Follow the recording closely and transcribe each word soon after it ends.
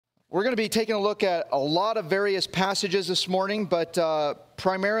We're going to be taking a look at a lot of various passages this morning, but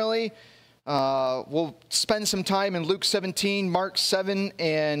primarily we'll spend some time in Luke 17, Mark 7,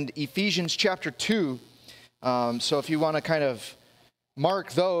 and Ephesians chapter 2. So if you want to kind of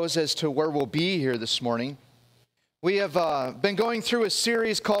mark those as to where we'll be here this morning. We have been going through a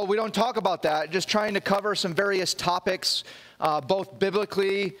series called We Don't Talk About That, just trying to cover some various topics, both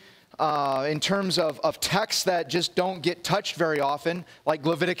biblically, in terms of texts that just don't get touched very often, like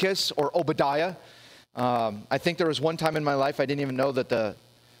Leviticus or Obadiah. I think there was one time in my life I didn't even know that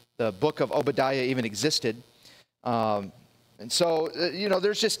the book of Obadiah even existed. And so,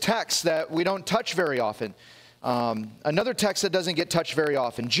 there's just texts that we don't touch very often. Another text that doesn't get touched very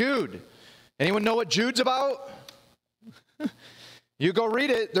often, Jude. Anyone know what Jude's about? You go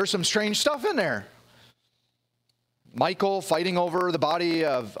read it. There's some strange stuff in there. Michael fighting over the body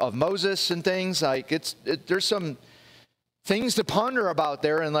of Moses and things. There's some things to ponder about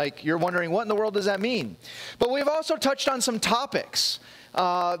there, and you're wondering, what in the world does that mean? But we've also touched on some topics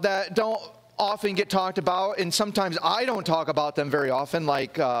that don't often get talked about, and sometimes I don't talk about them very often,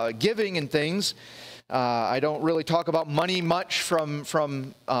 like giving and things. I don't really talk about money much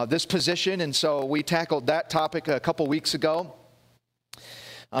from this position, and so we tackled that topic a couple weeks ago.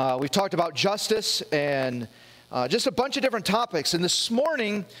 We've talked about justice and just a bunch of different topics. And this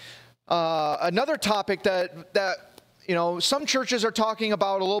morning, another topic that some churches are talking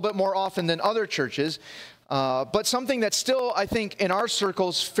about a little bit more often than other churches, but something that's still, I think, in our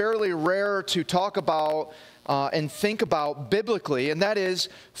circles fairly rare to talk about and think about biblically, and that is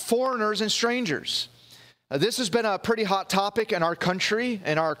foreigners and strangers. This has been a pretty hot topic in our country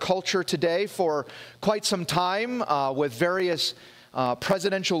and our culture today for quite some time, with various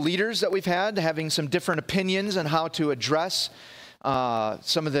presidential leaders that we've had having some different opinions on how to address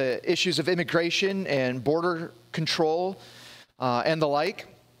some of the issues of immigration and border control and the like.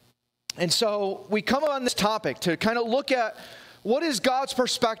 And so we come on this topic to kind of look at what is God's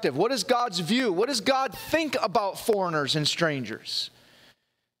perspective, what is God's view, what does God think about foreigners and strangers?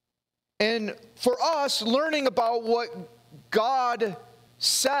 And for us, learning about what God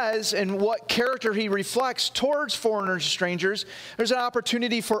says and what character he reflects towards foreigners and strangers, there's an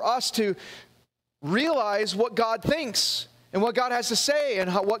opportunity for us to realize what God thinks and what God has to say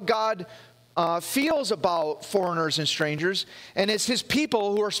and what God feels about foreigners and strangers. And it's his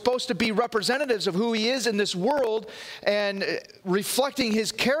people who are supposed to be representatives of who he is in this world and reflecting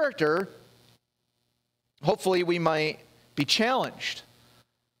his character. Hopefully we might be challenged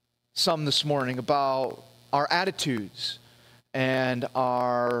some this morning about our attitudes and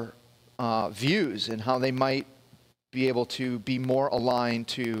our views and how they might be able to be more aligned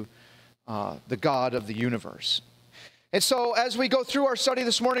to the God of the universe. And so as we go through our study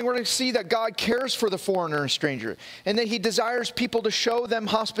this morning, we're going to see that God cares for the foreigner and stranger, and that he desires people to show them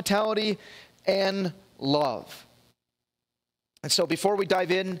hospitality and love. And so before we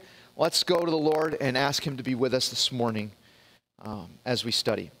dive in, let's go to the Lord and ask him to be with us this morning as we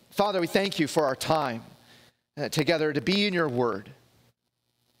study. Father, we thank you for our time together to be in your word.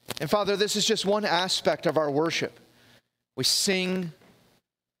 And Father, this is just one aspect of our worship. We sing,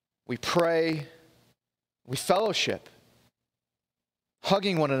 we pray, we fellowship,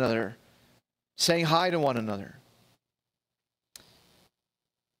 hugging one another, saying hi to one another.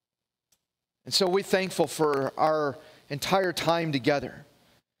 And so we're thankful for our entire time together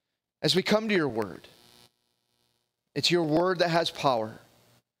as we come to your word. It's your word that has power.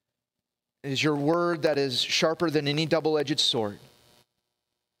 It is your word that is sharper than any double-edged sword.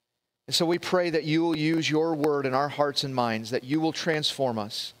 And so we pray that you will use your word in our hearts and minds, that you will transform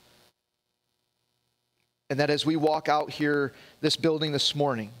us. And that as we walk out here, this building this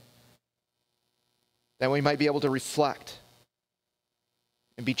morning, that we might be able to reflect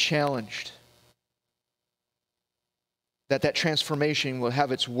and be challenged. That transformation will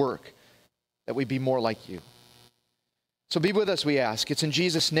have its work, that we be more like you. So be with us, we ask. It's in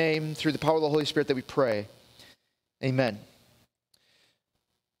Jesus' name, through the power of the Holy Spirit, that we pray. Amen.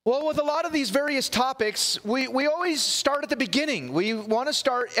 Well, with a lot of these various topics, we always start at the beginning. We want to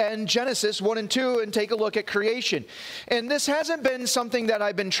start in Genesis 1 and 2 and take a look at creation. And this hasn't been something that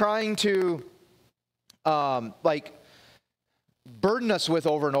I've been trying to burden us with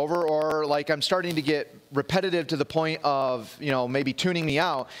over and over, or I'm starting to get repetitive to the point of, maybe tuning me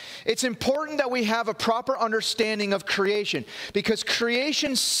out. It's important that we have a proper understanding of creation, because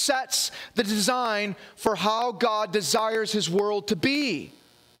creation sets the design for how God desires his world to be.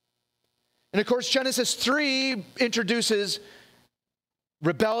 And of course, Genesis 3 introduces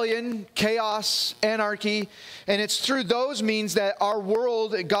rebellion, chaos, anarchy, and it's through those means that our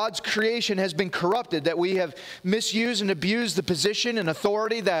world, God's creation, has been corrupted, that we have misused and abused the position and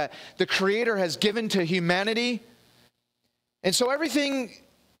authority that the Creator has given to humanity. And so everything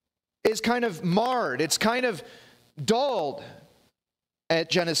is kind of marred, it's kind of dulled at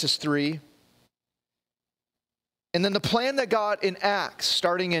Genesis 3. And then the plan that God enacts,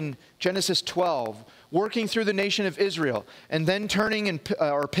 starting in Genesis 12, working through the nation of Israel, and then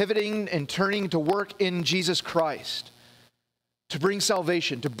pivoting and turning to work in Jesus Christ to bring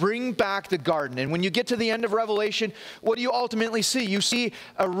salvation, to bring back the garden. And when you get to the end of Revelation, what do you ultimately see? You see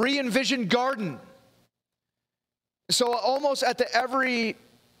a re-envisioned garden. So almost at every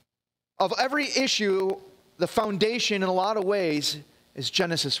issue, the foundation in a lot of ways is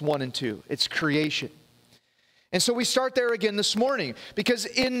Genesis 1 and 2. It's creation. And so we start there again this morning, because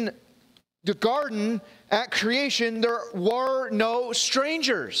in the garden at creation, there were no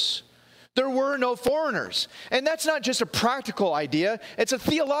strangers. There were no foreigners. And that's not just a practical idea, it's a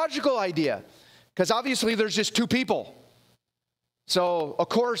theological idea. Because obviously there's just two people. So, of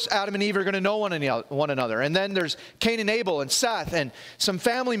course, Adam and Eve are going to know one another. And then there's Cain and Abel and Seth and some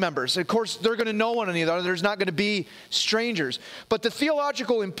family members. Of course, they're going to know one another. There's not going to be strangers. But the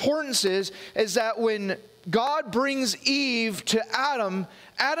theological importance is that when God brings Eve to Adam,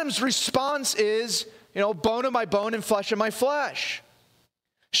 Adam's response is, bone of my bone and flesh of my flesh.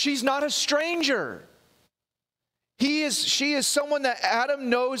 She's not a stranger. She is someone that Adam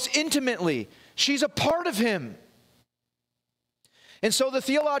knows intimately. She's a part of him. And so the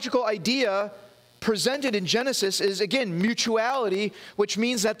theological idea presented in Genesis is, again, mutuality, which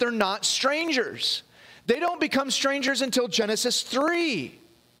means that they're not strangers. They don't become strangers until Genesis 3.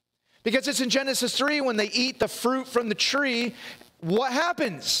 Because it's in Genesis 3 when they eat the fruit from the tree, what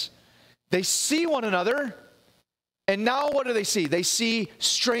happens? They see one another, and now what do they see? They see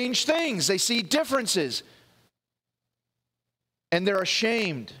strange things. They see differences. And they're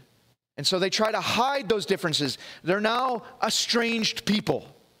ashamed. And so they try to hide those differences. They're now estranged people.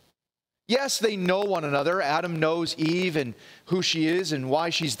 Yes, they know one another. Adam knows Eve and who she is and why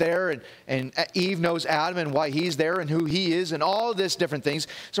she's there. And Eve knows Adam and why he's there and who he is and all this different things.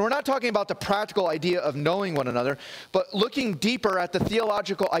 So we're not talking about the practical idea of knowing one another, but looking deeper at the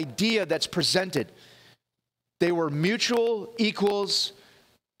theological idea that's presented. They were mutual equals.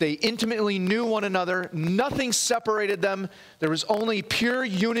 They intimately knew one another. Nothing separated them. There was only pure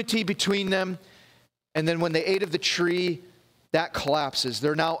unity between them. And then when they ate of the tree, that collapses.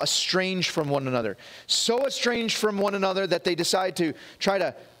 They're now estranged from one another. So estranged from one another that they decide to try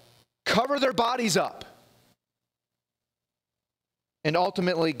to cover their bodies up. And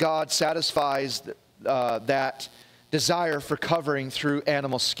ultimately, God satisfies that desire for covering through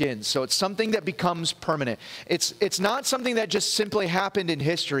animal skins. So it's something that becomes permanent. It's not something that just simply happened in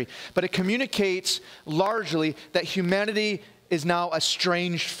history, but it communicates largely that humanity is now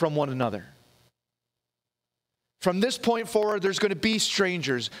estranged from one another. From this point forward, there's going to be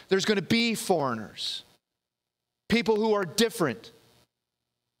strangers. There's going to be foreigners. People who are different,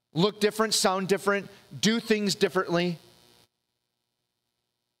 look different, sound different, do things differently.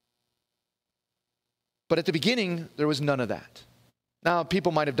 But at the beginning, there was none of that. Now,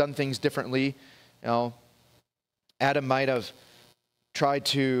 people might have done things differently. Adam might have tried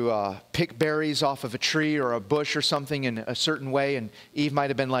to pick berries off of a tree or a bush or something in a certain way, and Eve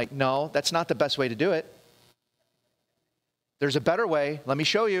might have been like, no, that's not the best way to do it. There's a better way. Let me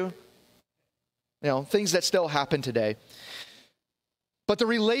show you. Things that still happen today. But the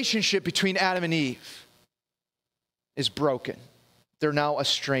relationship between Adam and Eve is broken. They're now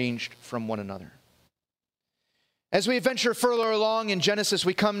estranged from one another. As we venture further along in Genesis,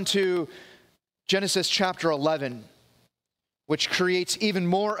 we come to Genesis chapter 11, which creates even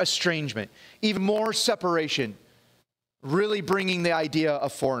more estrangement, even more separation, really bringing the idea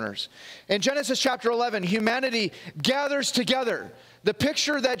of foreigners. In Genesis chapter 11, humanity gathers together. The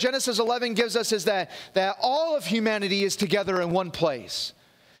picture that Genesis 11 gives us is that all of humanity is together in one place.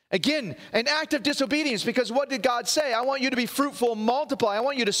 Again, an act of disobedience, because what did God say? I want you to be fruitful and multiply. I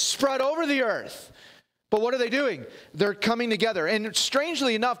want you to spread over the earth. But what are they doing? They're coming together. And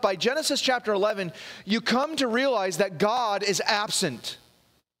strangely enough, by Genesis chapter 11, you come to realize that God is absent.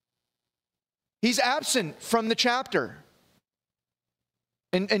 He's absent from the chapter.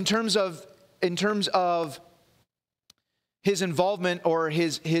 In terms of his involvement or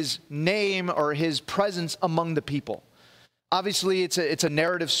his name or his presence among the people. Obviously, it's a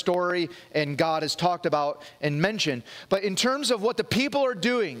narrative story, and God is talked about and mentioned. But in terms of what the people are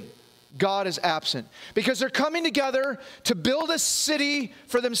doing, God is absent. Because they're coming together to build a city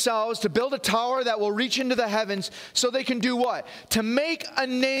for themselves, to build a tower that will reach into the heavens so they can do what? To make a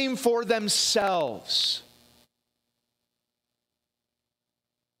name for themselves.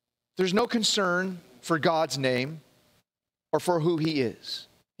 There's no concern for God's name or for who he is.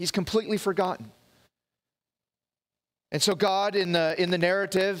 He's completely forgotten. And so God in the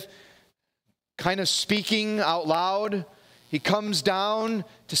narrative, kind of speaking out loud, he comes down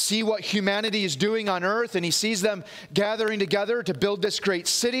to see what humanity is doing on earth, and he sees them gathering together to build this great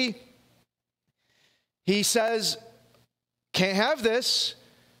city. He says, can't have this,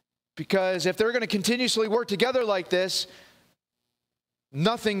 because if they're going to continuously work together like this,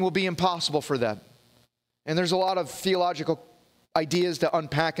 nothing will be impossible for them. And there's a lot of theological ideas to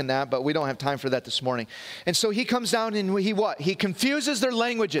unpack in that, but we don't have time for that this morning. And so he comes down and he what? He confuses their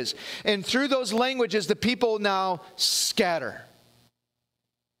languages. And through those languages, the people now scatter.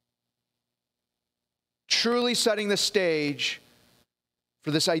 Truly setting the stage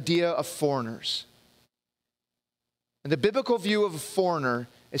for this idea of foreigners. And the biblical view of a foreigner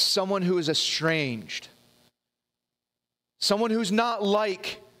is someone who is estranged. Someone who's not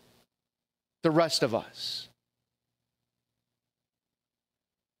like the rest of us.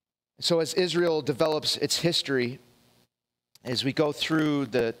 So as Israel develops its history, as we go through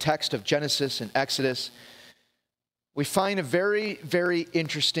the text of Genesis and Exodus, we find a very, very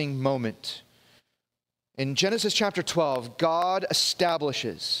interesting moment. In Genesis chapter 12, God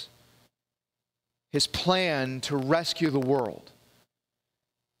establishes his plan to rescue the world.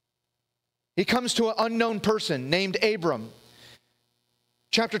 He comes to an unknown person named Abram.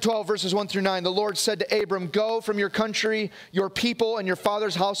 Chapter 12, verses 1 through 9, the Lord said to Abram, go from your country, your people, and your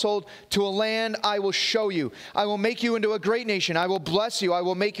father's household to a land I will show you. I will make you into a great nation. I will bless you. I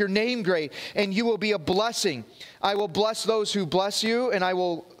will make your name great, and you will be a blessing. I will bless those who bless you, and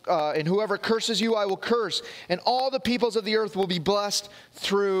and whoever curses you, I will curse. And all the peoples of the earth will be blessed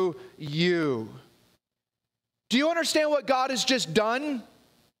through you. Do you understand what God has just done?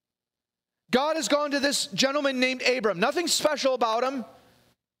 God has gone to this gentleman named Abram. Nothing special about him.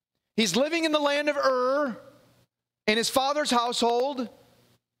 He's living in the land of Ur in his father's household,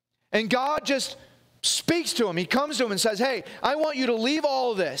 and God just speaks to him. He comes to him and says, hey, I want you to leave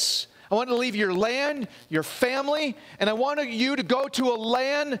all of this. I want you to leave your land, your family, and I want you to go to a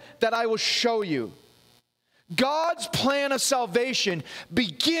land that I will show you. God's plan of salvation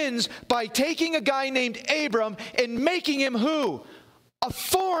begins by taking a guy named Abram and making him who? A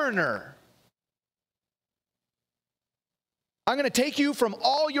foreigner. I'm going to take you from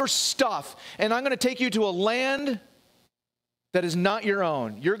all your stuff, and I'm going to take you to a land that is not your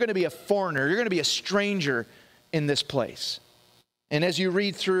own. You're going to be a foreigner. You're going to be a stranger in this place. And as you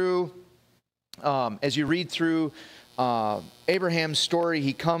read through, Abraham's story,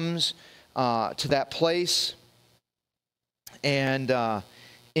 he comes to that place, and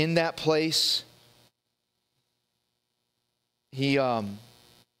in that place, he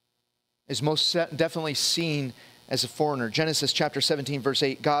is most definitely seen as a foreigner. Genesis chapter 17, verse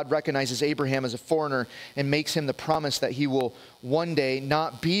 8, God recognizes Abraham as a foreigner and makes him the promise that he will one day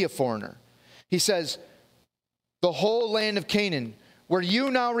not be a foreigner. He says, the whole land of Canaan, where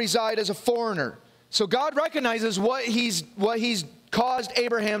you now reside as a foreigner. So God recognizes what he's caused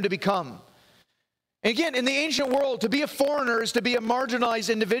Abraham to become. And again, in the ancient world, to be a foreigner is to be a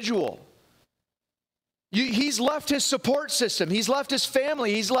marginalized individual. He's left his support system. He's left his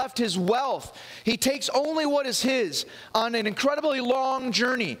family. He's left his wealth. He takes only what is his on an incredibly long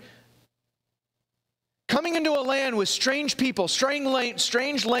journey. Coming into a land with strange people, strange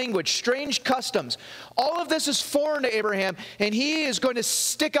language, strange customs. All of this is foreign to Abraham, and he is going to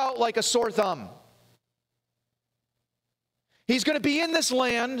stick out like a sore thumb. He's going to be in this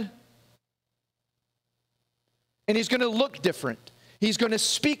land, and he's going to look different. He's going to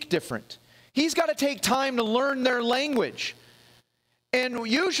speak different. He's got to take time to learn their language. And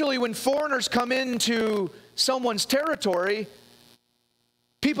usually when foreigners come into someone's territory,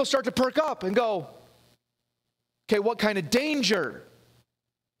 people start to perk up and go, okay, what kind of danger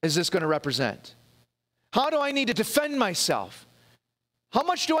is this going to represent? How do I need to defend myself? How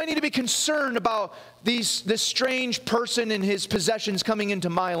much do I need to be concerned about this strange person and his possessions coming into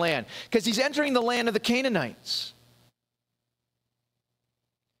my land? Because he's entering the land of the Canaanites.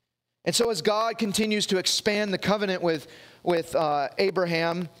 And so as God continues to expand the covenant with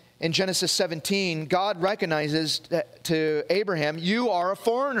Abraham in Genesis 17, God recognizes to Abraham, you are a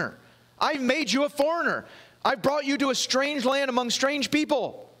foreigner. I've made you a foreigner. I've brought you to a strange land among strange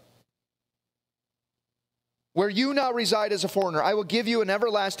people, where you now reside as a foreigner. I will give you an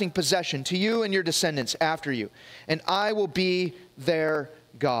everlasting possession to you and your descendants after you, and I will be their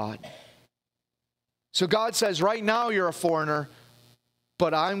God. So God says, right now you're a foreigner,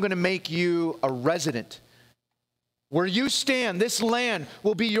 but I'm going to make you a resident. Where you stand, this land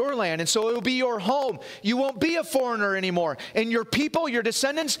will be your land, and so it will be your home. You won't be a foreigner anymore. And your people, your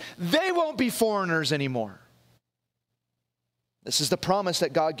descendants, they won't be foreigners anymore. This is the promise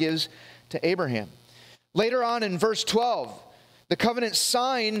that God gives to Abraham. Later on in verse 12, the covenant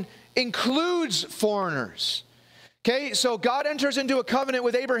sign includes foreigners. Okay, so God enters into a covenant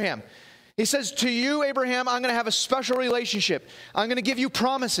with Abraham. He says, to you, Abraham, I'm going to have a special relationship. I'm going to give you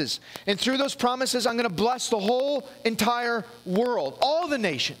promises. And through those promises, I'm going to bless the whole entire world, all the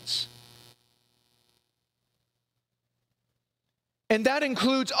nations. And that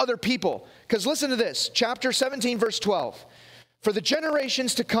includes other people. Because listen to this, chapter 17, verse 12. For the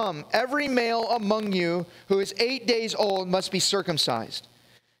generations to come, every male among you who is 8 days old must be circumcised.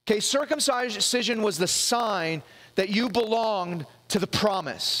 Okay, circumcision was the sign that you belonged to the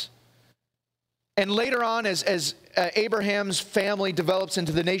promise. And later on, as Abraham's family develops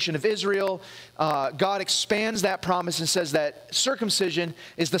into the nation of Israel, God expands that promise and says that circumcision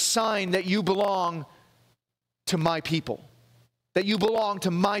is the sign that you belong to my people, that you belong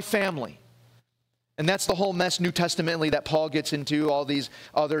to my family. And that's the whole mess New Testamentally that Paul gets into, all these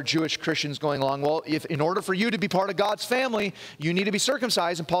other Jewish Christians going along. Well, if in order for you to be part of God's family, you need to be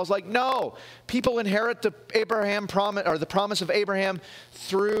circumcised. And Paul's like, no, people inherit the Abraham promise, or the promise of Abraham,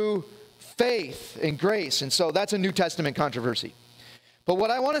 through faith and grace. And so that's a New Testament controversy. But what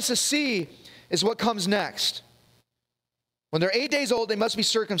I want us to see is what comes next. When they're 8 days old, they must be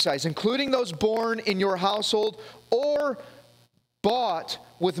circumcised, including those born in your household or bought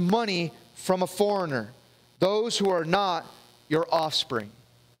with money from a foreigner, those who are not your offspring.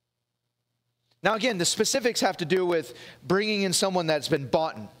 Now again, the specifics have to do with bringing in someone that's been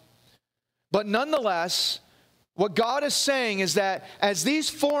bought in. But nonetheless, what God is saying is that as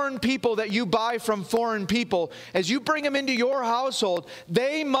these foreign people that you buy from foreign people, as you bring them into your household,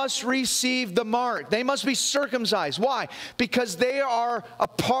 they must receive the mark. They must be circumcised. Why? Because they are a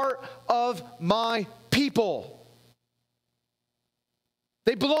part of my people.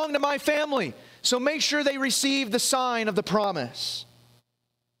 They belong to my family. So make sure they receive the sign of the promise.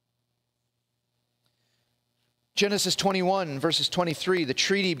 Genesis 21, verses 23, the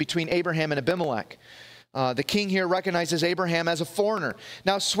treaty between Abraham and Abimelech. The king here recognizes Abraham as a foreigner.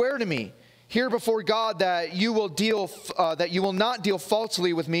 Now swear to me here before God that you will not deal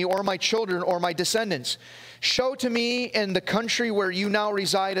falsely with me or my children or my descendants. Show to me in the country where you now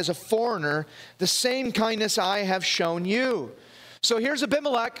reside as a foreigner the same kindness I have shown you. So here's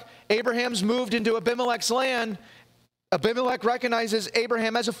Abimelech. Abraham's moved into Abimelech's land. Abimelech recognizes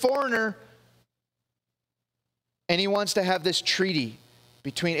Abraham as a foreigner. And he wants to have this treaty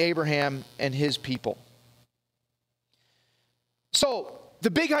between Abraham and his people. So the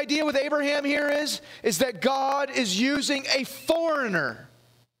big idea with Abraham here is that God is using a foreigner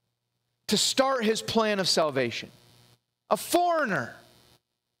to start his plan of salvation. A foreigner.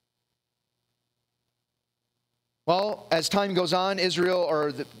 Well, as time goes on,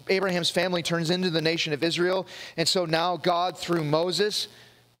 Abraham's family turns into the nation of Israel. And so now God, through Moses,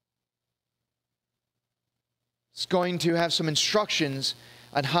 is going to have some instructions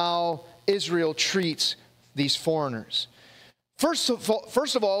on how Israel treats these foreigners. First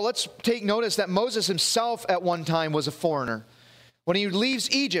of all, let's take notice that Moses himself at one time was a foreigner. When he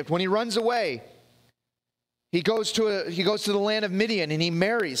leaves Egypt, when he runs away, he goes to the land of Midian and he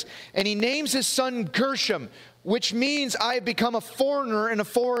marries. And he names his son Gershom, which means I have become a foreigner in a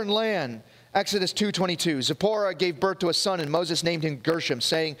foreign land. Exodus 2:22. Zipporah gave birth to a son and Moses named him Gershom,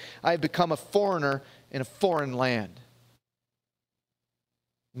 saying, I have become a foreigner in a foreign land.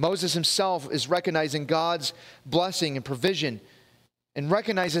 Moses himself is recognizing God's blessing and provision and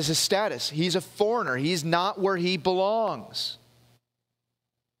recognizes his status. He's a foreigner. He's not where he belongs.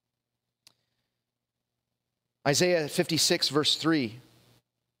 Isaiah 56 verse 3.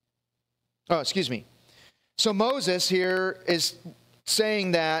 Oh, excuse me. So Moses here is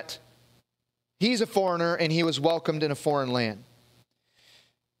saying that he's a foreigner and he was welcomed in a foreign land.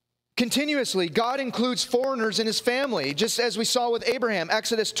 Continuously, God includes foreigners in his family, just as we saw with Abraham,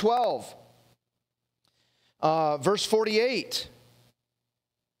 Exodus 12, verse 48,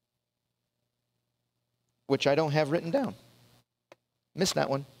 which I don't have written down. Missed that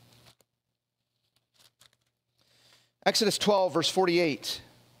one. Exodus 12, verse 48.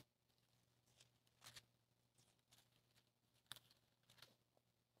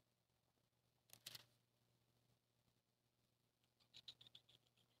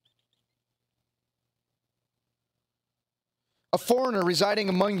 A foreigner residing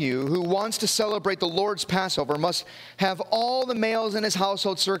among you who wants to celebrate the Lord's Passover must have all the males in his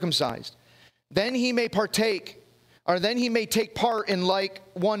household circumcised. Then he may take part in like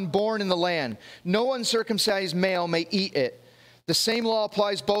one born in the land. No uncircumcised male may eat it. The same law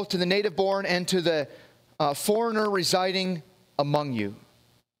applies both to the native born and to the foreigner residing among you.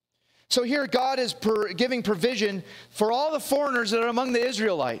 So here God is giving provision for all the foreigners that are among the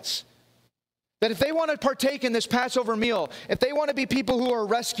Israelites. That if they want to partake in this Passover meal, if they want to be people who are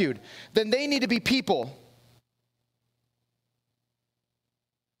rescued, then they need to be people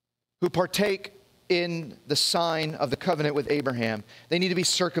who partake in the sign of the covenant with Abraham. They need to be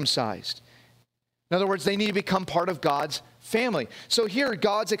circumcised. In other words, they need to become part of God's family. So here,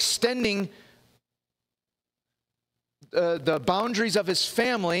 God's extending the boundaries of his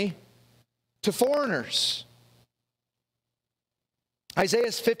family to foreigners.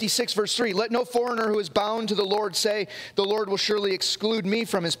 Isaiah 56 verse 3, let no foreigner who is bound to the Lord say, the Lord will surely exclude me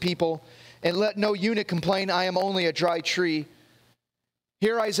from his people, and let no eunuch complain, I am only a dry tree.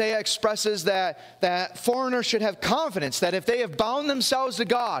 Here Isaiah expresses that foreigners should have confidence that if they have bound themselves to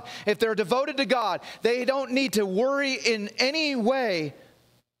God, if they're devoted to God, they don't need to worry in any way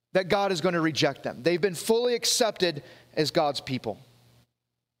that God is going to reject them. They've been fully accepted as God's people.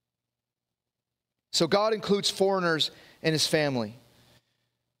 So God includes foreigners in his family.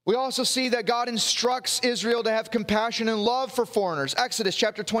 We also see that God instructs Israel to have compassion and love for foreigners. Exodus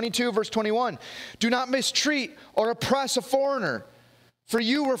chapter 22, verse 21. Do not mistreat or oppress a foreigner, for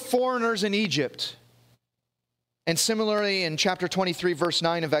you were foreigners in Egypt. And similarly in chapter 23, verse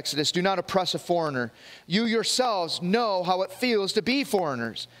 9 of Exodus, do not oppress a foreigner. You yourselves know how it feels to be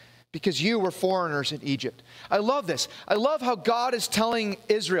foreigners, because you were foreigners in Egypt. I love this. I love how God is telling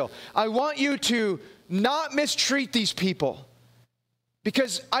Israel, I want you to not mistreat these people.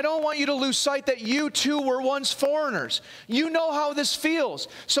 Because I don't want you to lose sight that you too were once foreigners. You know how this feels.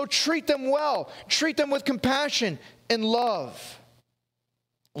 So treat them well. Treat them with compassion and love.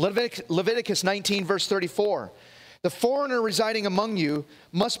 Leviticus 19 verse 34. The foreigner residing among you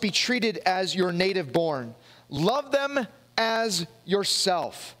must be treated as your native born. Love them as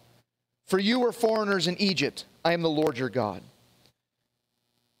yourself. For you were foreigners in Egypt. I am the Lord your God.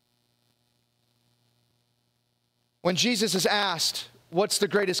 When Jesus is asked, what's the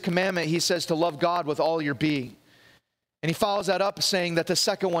greatest commandment? He says to love God with all your being. And he follows that up saying that the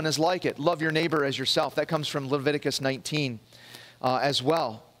second one is like it. Love your neighbor as yourself. That comes from Leviticus 19 as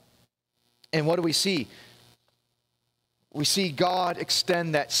well. And what do we see? We see God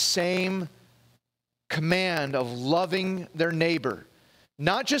extend that same command of loving their neighbor.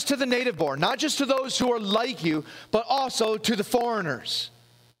 Not just to the native born, not just to those who are like you, but also to the foreigners.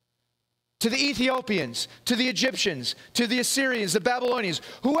 To the Ethiopians, to the Egyptians, to the Assyrians, the Babylonians,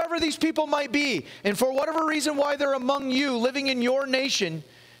 whoever these people might be, and for whatever reason why they're among you, living in your nation,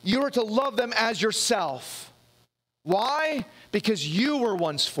 you are to love them as yourself. Why? Because you were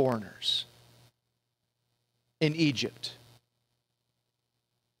once foreigners in Egypt.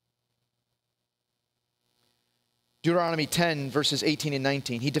 Deuteronomy 10, verses 18 and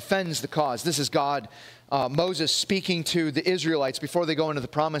 19. He defends the cause. This is God, Moses speaking to the Israelites before they go into the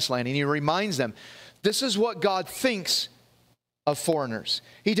promised land. And he reminds them, this is what God thinks of foreigners.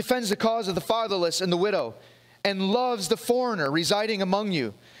 He defends the cause of the fatherless and the widow and loves the foreigner residing among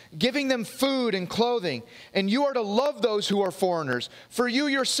you, giving them food and clothing. And you are to love those who are foreigners, for you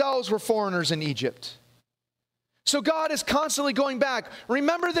yourselves were foreigners in Egypt. So God is constantly going back.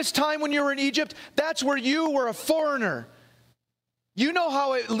 Remember this time when you were in Egypt? That's where you were a foreigner. You know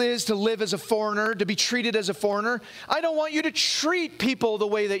how it is to live as a foreigner, to be treated as a foreigner. I don't want you to treat people the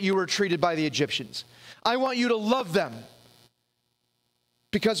way that you were treated by the Egyptians. I want you to love them.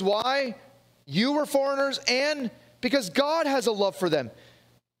 Because why? You were foreigners, and because God has a love for them.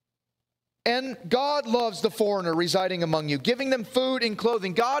 And God loves the foreigner residing among you, giving them food and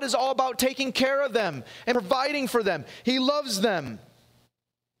clothing. God is all about taking care of them and providing for them. He loves them.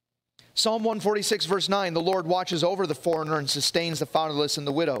 Psalm 146 verse 9, the Lord watches over the foreigner and sustains the fatherless and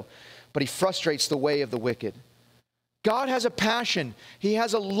the widow, but he frustrates the way of the wicked. God has a passion. He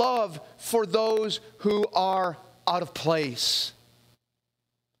has a love for those who are out of place.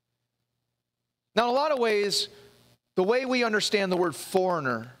 Now, in a lot of ways, the way we understand the word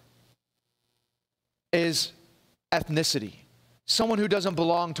foreigner is ethnicity, someone who doesn't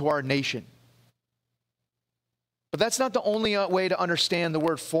belong to our nation. But that's not the only way to understand the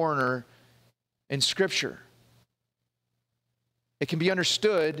word foreigner in Scripture. It can be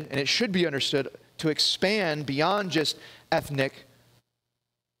understood, and it should be understood, to expand beyond just ethnic,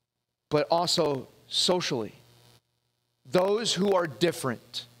 but also socially. Those who are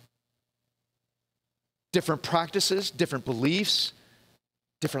different. Different practices, different beliefs,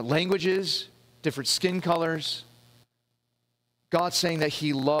 different languages, different skin colors. God's saying that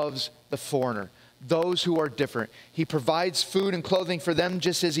he loves the foreigner, those who are different. He provides food and clothing for them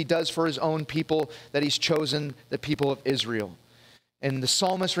just as he does for his own people that he's chosen, the people of Israel. And the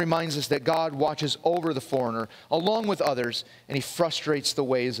psalmist reminds us that God watches over the foreigner along with others, and he frustrates the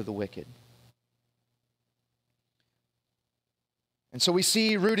ways of the wicked. And so we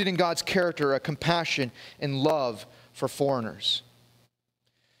see rooted in God's character a compassion and love for foreigners.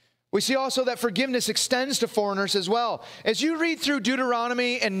 We see also that forgiveness extends to foreigners as well. As you read through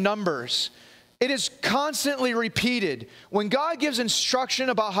Deuteronomy and Numbers, it is constantly repeated. When God gives instruction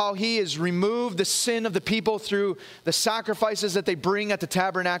about how he has removed the sin of the people through the sacrifices that they bring at the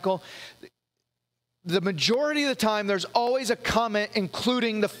tabernacle, the majority of the time there's always a comment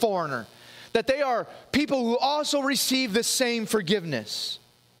including the foreigner, that they are people who also receive the same forgiveness.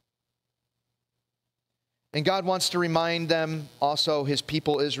 And God wants to remind them, also his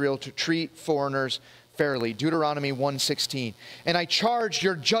people Israel, to treat foreigners fairly. Deuteronomy 1:16. And I charged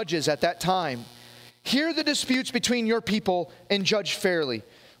your judges at that time, hear the disputes between your people and judge fairly,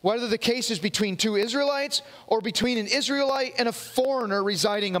 whether the case is between two Israelites or between an Israelite and a foreigner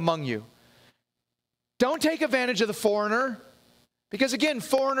residing among you. Don't take advantage of the foreigner, because again,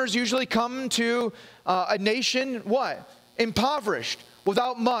 foreigners usually come to a nation, what? Impoverished,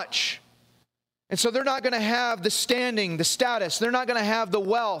 without much. And so they're not going to have the standing, the status. They're not going to have the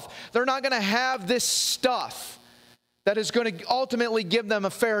wealth. They're not going to have this stuff that is going to ultimately give them a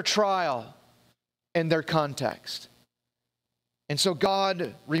fair trial in their context. And so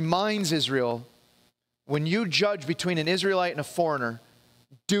God reminds Israel, when you judge between an Israelite and a foreigner,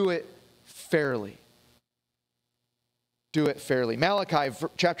 do it fairly. Do it fairly. Malachi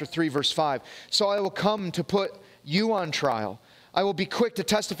chapter 3, verse 5. So I will come to put you on trial. I will be quick to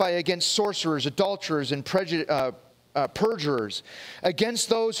testify against sorcerers, adulterers, and perjurers, against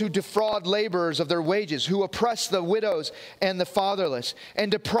those who defraud laborers of their wages, who oppress the widows and the fatherless,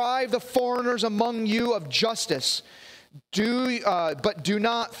 and deprive the foreigners among you of justice. But do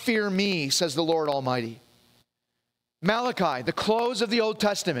not fear me, says the Lord Almighty. Malachi, the close of the Old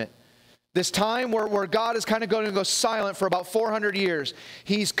Testament, this time where God is kind of going to go silent for about 400 years.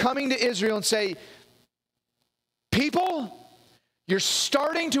 He's coming to Israel and say, people, you're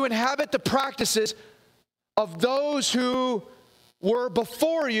starting to inhabit the practices of those who were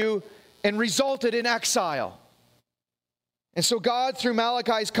before you and resulted in exile. And so God, through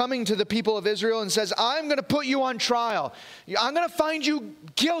Malachi, is coming to the people of Israel and says, I'm going to put you on trial. I'm going to find you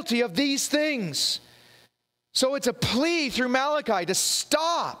guilty of these things. So it's a plea through Malachi to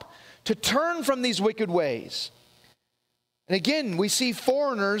stop, to turn from these wicked ways. And again, we see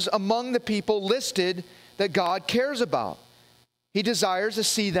foreigners among the people listed that God cares about. He desires to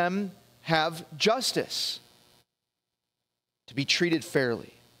see them have justice, to be treated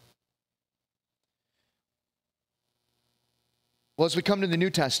fairly. Well, as we come to the New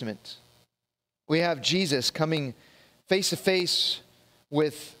Testament, we have Jesus coming face to face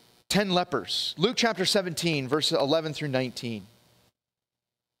with 10 lepers. Luke chapter 17, verses 11 through 19.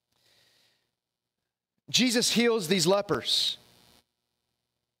 Jesus heals these lepers.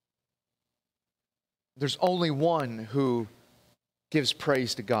 There's only one who gives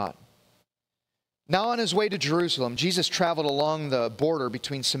praise to God. Now on his way to Jerusalem, Jesus traveled along the border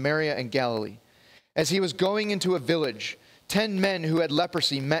between Samaria and Galilee. As he was going into a village, 10 men who had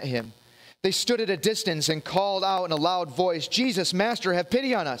leprosy met him. They stood at a distance and called out in a loud voice, Jesus, Master, have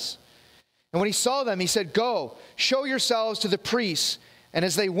pity on us. And when he saw them, he said, Go, show yourselves to the priests. And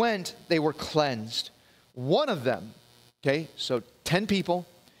as they went, they were cleansed. One of them, okay, so 10 people,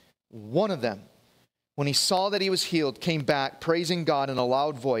 one of them, when he saw that he was healed, came back, praising God in a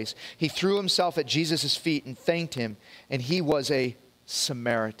loud voice. He threw himself at Jesus' feet and thanked him, and he was a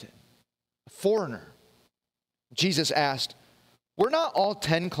Samaritan, a foreigner. Jesus asked, Were not all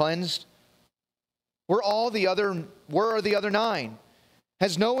 10 cleansed? Where are the other 9?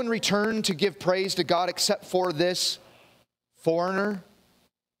 Has no one returned to give praise to God except for this foreigner?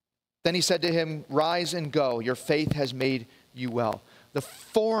 Then he said to him, Rise and go. Your faith has made you well. The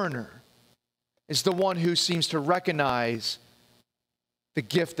foreigner is the one who seems to recognize the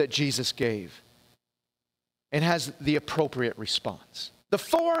gift that Jesus gave and has the appropriate response. The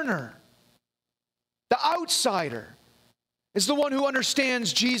foreigner, the outsider, is the one who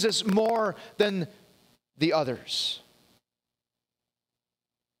understands Jesus more than the others.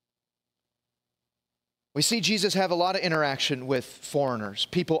 We see Jesus have a lot of interaction with foreigners,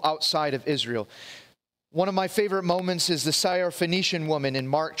 people outside of Israel. One of my favorite moments is the Syrophoenician woman in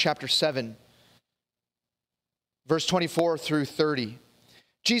Mark chapter 7, verse 24 through 30.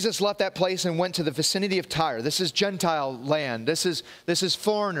 Jesus left that place and went to the vicinity of Tyre. This is Gentile land. This is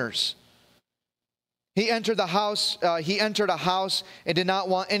foreigners. He entered a house and did not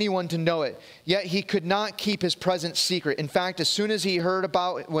want anyone to know it. Yet he could not keep his presence secret. In fact, as soon as she heard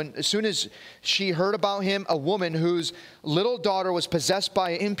about him, a woman whose little daughter was possessed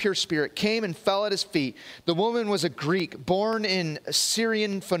by an impure spirit came and fell at his feet. The woman was a Greek, born in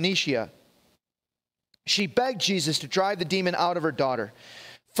Syrian Phoenicia. She begged Jesus to drive the demon out of her daughter.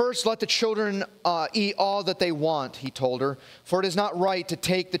 First, let the children eat all that they want, he told her, for it is not right to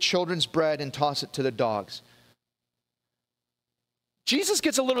take the children's bread and toss it to the dogs. Jesus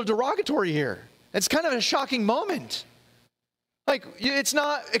gets a little derogatory here. It's kind of a shocking moment. Like, it's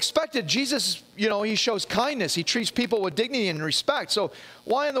not expected. Jesus, he shows kindness. He treats people with dignity and respect. So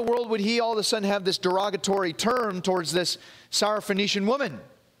why in the world would he all of a sudden have this derogatory term towards this Syrophoenician woman?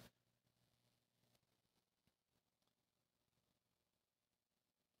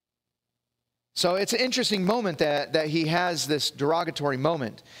 So it's an interesting moment that he has this derogatory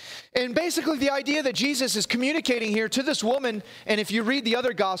moment. And basically the idea that Jesus is communicating here to this woman, and if you read the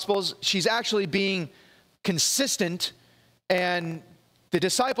other Gospels, she's actually being consistent, and the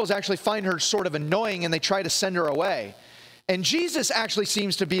disciples actually find her sort of annoying and they try to send her away. And Jesus actually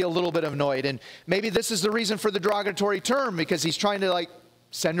seems to be a little bit annoyed, and maybe this is the reason for the derogatory term, because he's trying to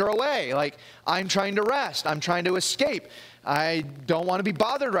send her away. Like, I'm trying to rest. I'm trying to escape. I don't want to be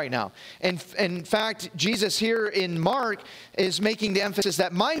bothered right now. And in fact, Jesus here in Mark is making the emphasis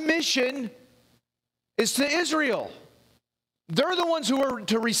that my mission is to Israel. They're the ones who are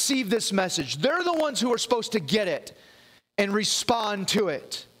to receive this message. They're the ones who are supposed to get it and respond to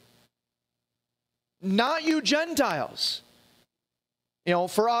it. Not you Gentiles.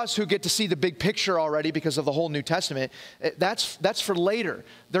 For us who get to see the big picture already because of the whole New Testament, that's for later.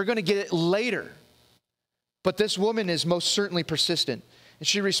 They're going to get it later. But this woman is most certainly persistent. And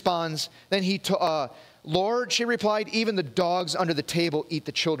she responds, Lord, she replied, even the dogs under the table eat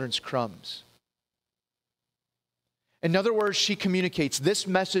the children's crumbs. In other words, she communicates, this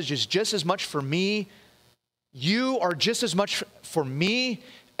message is just as much for me. You are just as much for me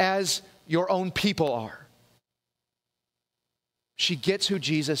as your own people are. She gets who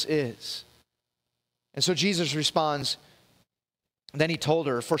Jesus is. And so Jesus responds, then he told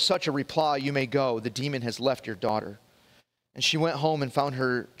her, for such a reply you may go. The demon has left your daughter. And she went home and found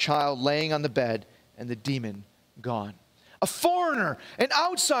her child laying on the bed and the demon gone. A foreigner, an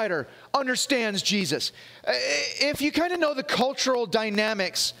outsider, understands Jesus. If you kind of know the cultural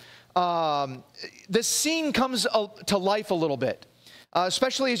dynamics, this scene comes to life a little bit.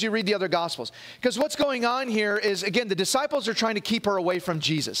 Especially as you read the other Gospels. Because what's going on here is, again, the disciples are trying to keep her away from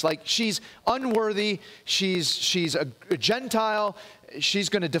Jesus. Like, she's unworthy, she's a Gentile, she's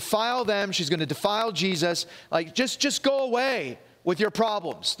going to defile them, she's going to defile Jesus. Like, just go away with your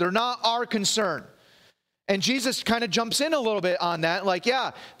problems. They're not our concern. And Jesus kind of jumps in a little bit on that. Like,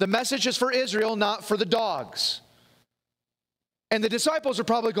 yeah, the message is for Israel, not for the dogs. And the disciples are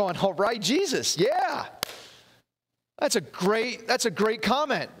probably going, all right, Jesus, yeah. That's a great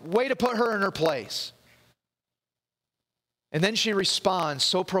comment. Way to put her in her place. And then she responds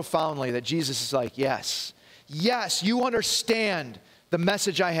so profoundly that Jesus is like, yes, you understand the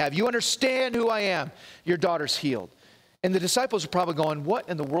message I have. You understand who I am. Your daughter's healed. And the disciples are probably going, what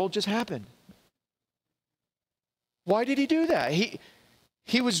in the world just happened? Why did he do that?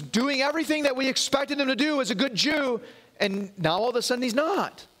 He was doing everything that we expected him to do as a good Jew, and now all of a sudden he's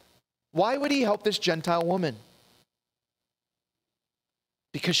not. Why would he help this Gentile woman?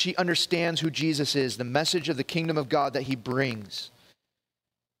 Because she understands who Jesus is, the message of the kingdom of God that he brings,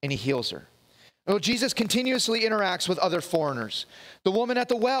 and he heals her. Well, Jesus continuously interacts with other foreigners. The woman at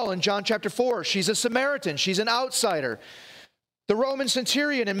the well in John chapter 4, she's a Samaritan, she's an outsider. The Roman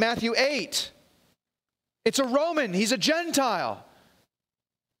centurion in Matthew 8, it's a Roman, he's a Gentile.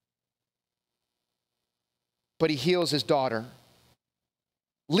 But he heals his daughter.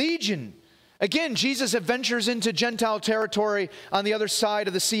 Legion. Again, Jesus adventures into Gentile territory on the other side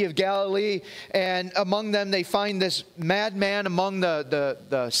of the Sea of Galilee, and among them they find this madman among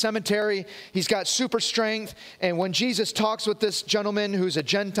the cemetery. He's got super strength, and when Jesus talks with this gentleman who's a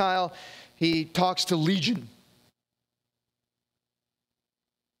Gentile, he talks to Legion.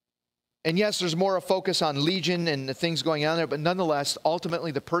 And yes, there's more a focus on Legion and the things going on there, but nonetheless,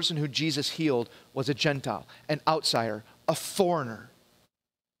 ultimately the person who Jesus healed was a Gentile, an outsider, a foreigner.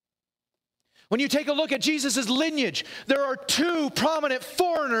 When you take a look at Jesus' lineage, there are two prominent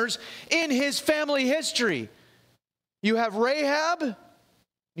foreigners in his family history. You have Rahab,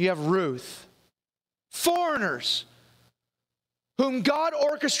 you have Ruth. Foreigners whom God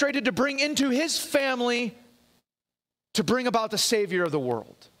orchestrated to bring into his family to bring about the Savior of the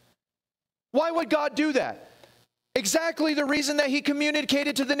world. Why would God do that? Exactly the reason that he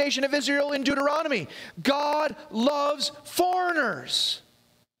communicated to the nation of Israel in Deuteronomy. God loves foreigners.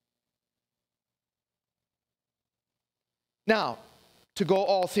 Now, to go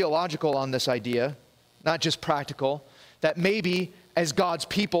all theological on this idea, not just practical, that maybe as God's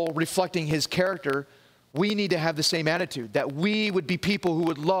people reflecting his character, we need to have the same attitude, that we would be people who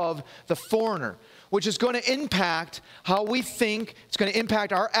would love the foreigner, which is going to impact how we think. It's going to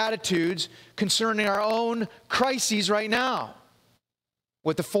impact our attitudes concerning our own crises right now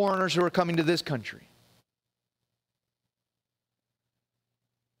with the foreigners who are coming to this country.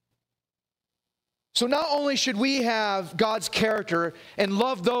 So not only should we have God's character and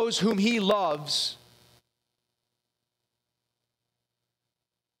love those whom he loves,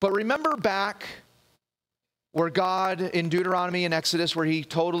 but remember back where God in Deuteronomy and Exodus, when he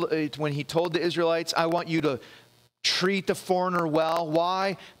told the Israelites, I want you to treat the foreigner well.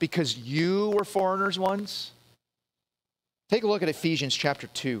 Why? Because you were foreigners once. Take a look at Ephesians chapter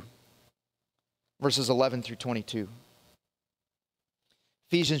 2, verses 11 through 22.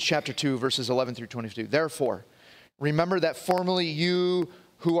 Ephesians chapter 2, verses 11 through 22. Therefore, remember that formerly you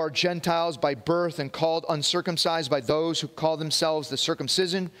who are Gentiles by birth and called uncircumcised by those who call themselves the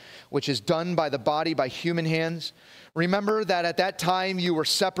circumcision, which is done by the body by human hands. Remember that at that time you were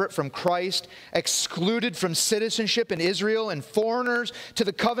separate from Christ, excluded from citizenship in Israel, and foreigners to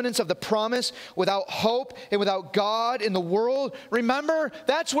the covenants of the promise, without hope and without God in the world. Remember,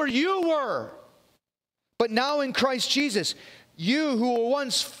 that's where you were. But now in Christ Jesus, you who were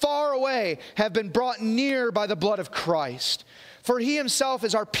once far away have been brought near by the blood of Christ. For he himself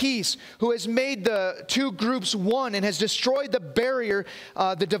is our peace, who has made the two groups one and has destroyed the barrier,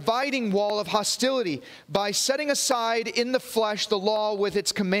 the dividing wall of hostility, by setting aside in the flesh the law with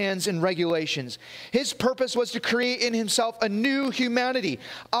its commands and regulations. His purpose was to create in himself a new humanity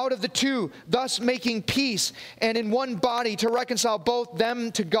out of the two, thus making peace, and in one body to reconcile both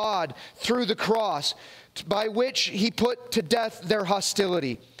them to God through the cross, by which he put to death their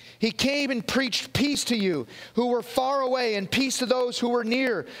hostility. He came and preached peace to you who were far away and peace to those who were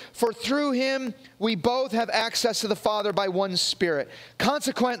near. For through him we both have access to the Father by one Spirit.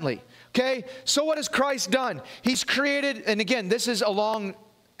 Consequently, okay, so what has Christ done? He's created, and again, this is along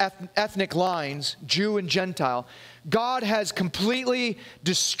ethnic lines, Jew and Gentile. God has completely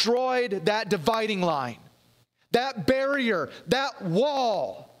destroyed that dividing line, that barrier, that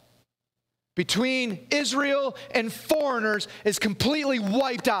wall between Israel and foreigners is completely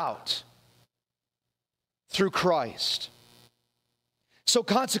wiped out through Christ. So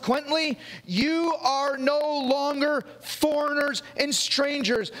consequently, you are no longer foreigners and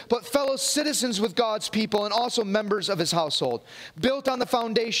strangers, but fellow citizens with God's people and also members of his household, built on the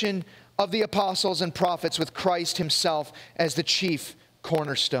foundation of the apostles and prophets, with Christ himself as the chief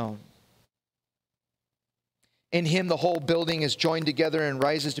cornerstone. In him the whole building is joined together and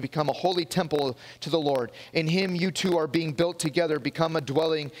rises to become a holy temple to the Lord. In him you two are being built together, become a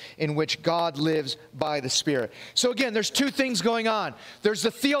dwelling in which God lives by the Spirit. So again, there's two things going on. There's the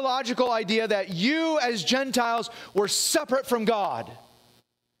theological idea that you as Gentiles were separate from God.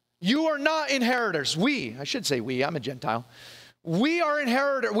 You are not inheritors. I should say we, I'm a Gentile. We are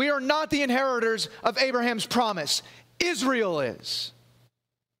inheritors. We are not the inheritors of Abraham's promise. Israel is.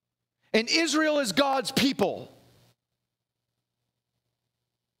 And Israel is God's people.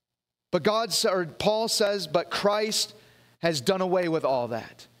 But Paul says, but Christ has done away with all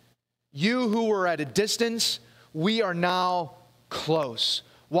that. You who were at a distance, we are now close.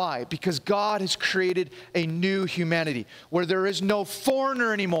 Why? Because God has created a new humanity where there is no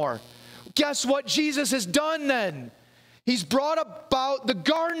foreigner anymore. Guess what Jesus has done then? He's brought about the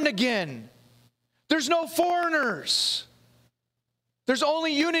garden again. There's no foreigners. There's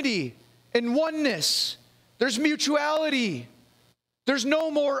only unity and oneness. There's mutuality. There's no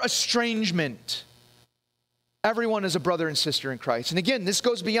more estrangement. Everyone is a brother and sister in Christ. And again, this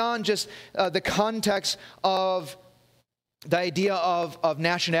goes beyond just the context of the idea of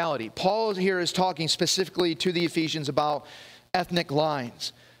nationality. Paul here is talking specifically to the Ephesians about ethnic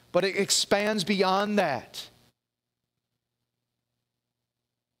lines, but it expands beyond that.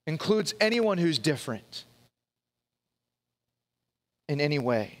 Includes anyone who's different in any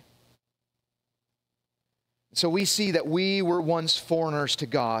way. So we see that we were once foreigners to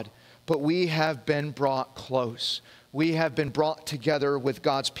God, but we have been brought close. We have been brought together with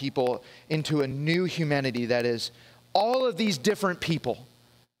God's people into a new humanity that is all of these different people.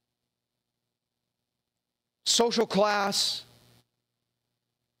 Social class,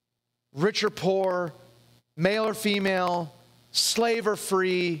 rich or poor, male or female, slave or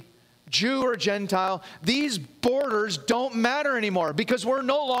free, Jew or Gentile, these borders don't matter anymore because we're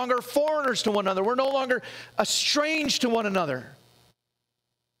no longer foreigners to one another. We're no longer estranged to one another.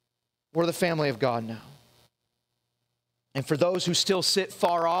 We're the family of God now. And for those who still sit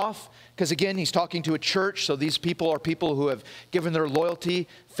far off, because again, he's talking to a church, so these people are people who have given their loyalty,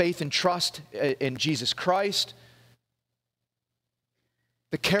 faith, and trust in Jesus Christ.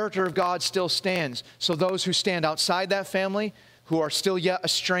 The character of God still stands. So those who stand outside that family, who are still yet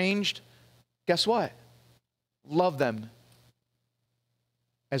estranged, guess what? Love them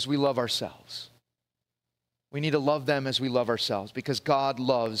as we love ourselves. We need to love them as we love ourselves because God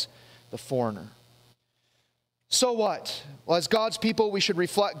loves the foreigner. So what? Well, as God's people, we should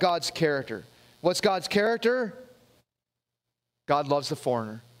reflect God's character. What's God's character? God loves the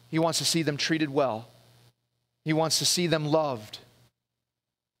foreigner. He wants to see them treated well. He wants to see them loved.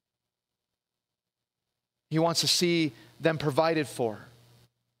 He wants to see them provided for.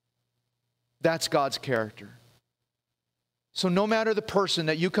 That's God's character. So no matter the person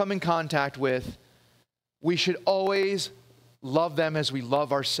that you come in contact with, we should always love them as we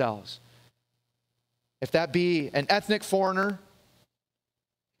love ourselves. If that be an ethnic foreigner,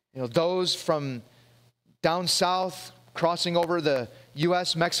 those from down south crossing over the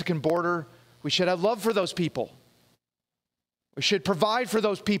U.S.-Mexican border, we should have love for those people. We should provide for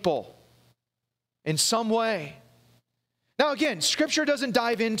those people in some way. Now again, Scripture doesn't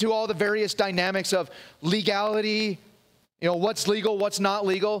dive into all the various dynamics of legality, what's legal, what's not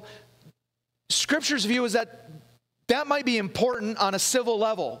legal. Scripture's view is that might be important on a civil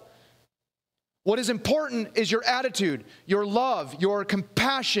level. What is important is your attitude, your love, your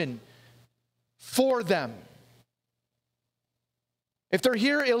compassion for them. If they're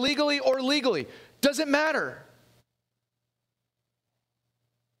here illegally or legally, doesn't matter.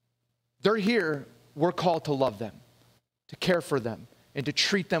 They're here, we're called to love them, to care for them, and to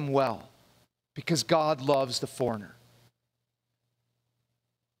treat them well, because God loves the foreigner.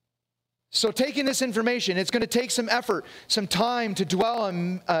 So taking this information, it's going to take some effort, some time to dwell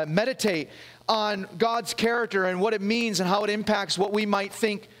and meditate on God's character and what it means and how it impacts what we might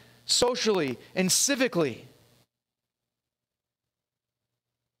think socially and civically.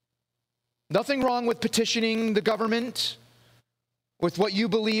 Nothing wrong with petitioning the government with what you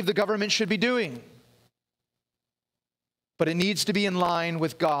believe the government should be doing. But it needs to be in line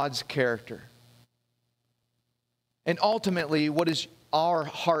with God's character. And ultimately, what is our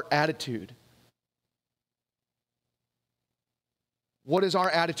heart attitude? What is our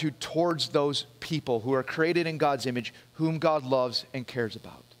attitude towards those people who are created in God's image, whom God loves and cares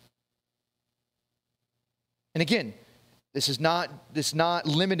about? And again, this is not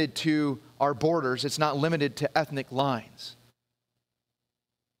limited to our borders. It's not limited to ethnic lines.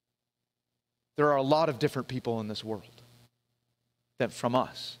 There are a lot of different people in this world that from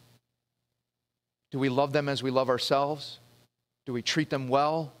us. Do we love them as we love ourselves? Do we treat them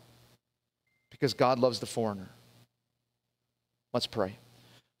well? Because God loves the foreigner. Let's pray.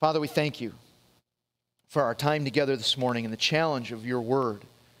 Father, we thank you for our time together this morning and the challenge of your word.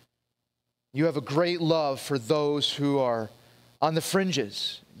 You have a great love for those who are on the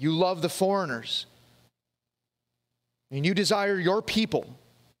fringes. You love the foreigners. And you desire your people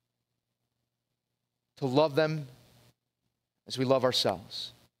to love them as we love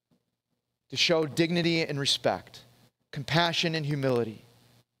ourselves. To show dignity and respect, compassion and humility.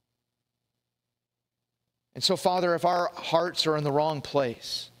 And so, Father, if our hearts are in the wrong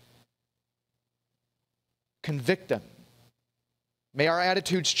place, convict them. May our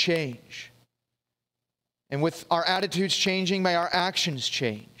attitudes change. And with our attitudes changing, may our actions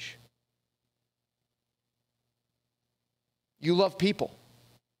change. You love people.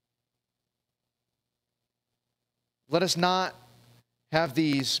 Let us not have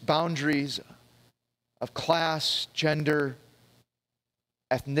these boundaries of class, gender,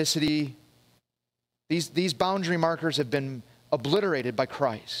 ethnicity. These boundary markers have been obliterated by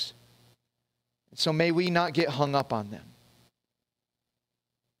Christ. So may we not get hung up on them.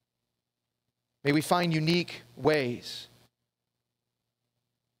 May we find unique ways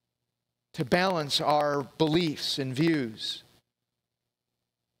to balance our beliefs and views.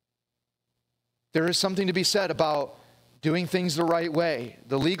 There is something to be said about doing things the right way,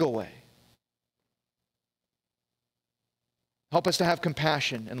 the legal way. Help us to have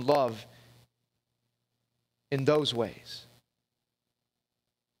compassion and love in those ways.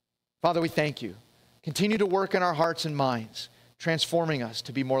 Father, we thank you. Continue to work in our hearts and minds, transforming us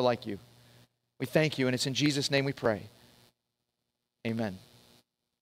to be more like you. We thank you, and it's in Jesus' name we pray. Amen.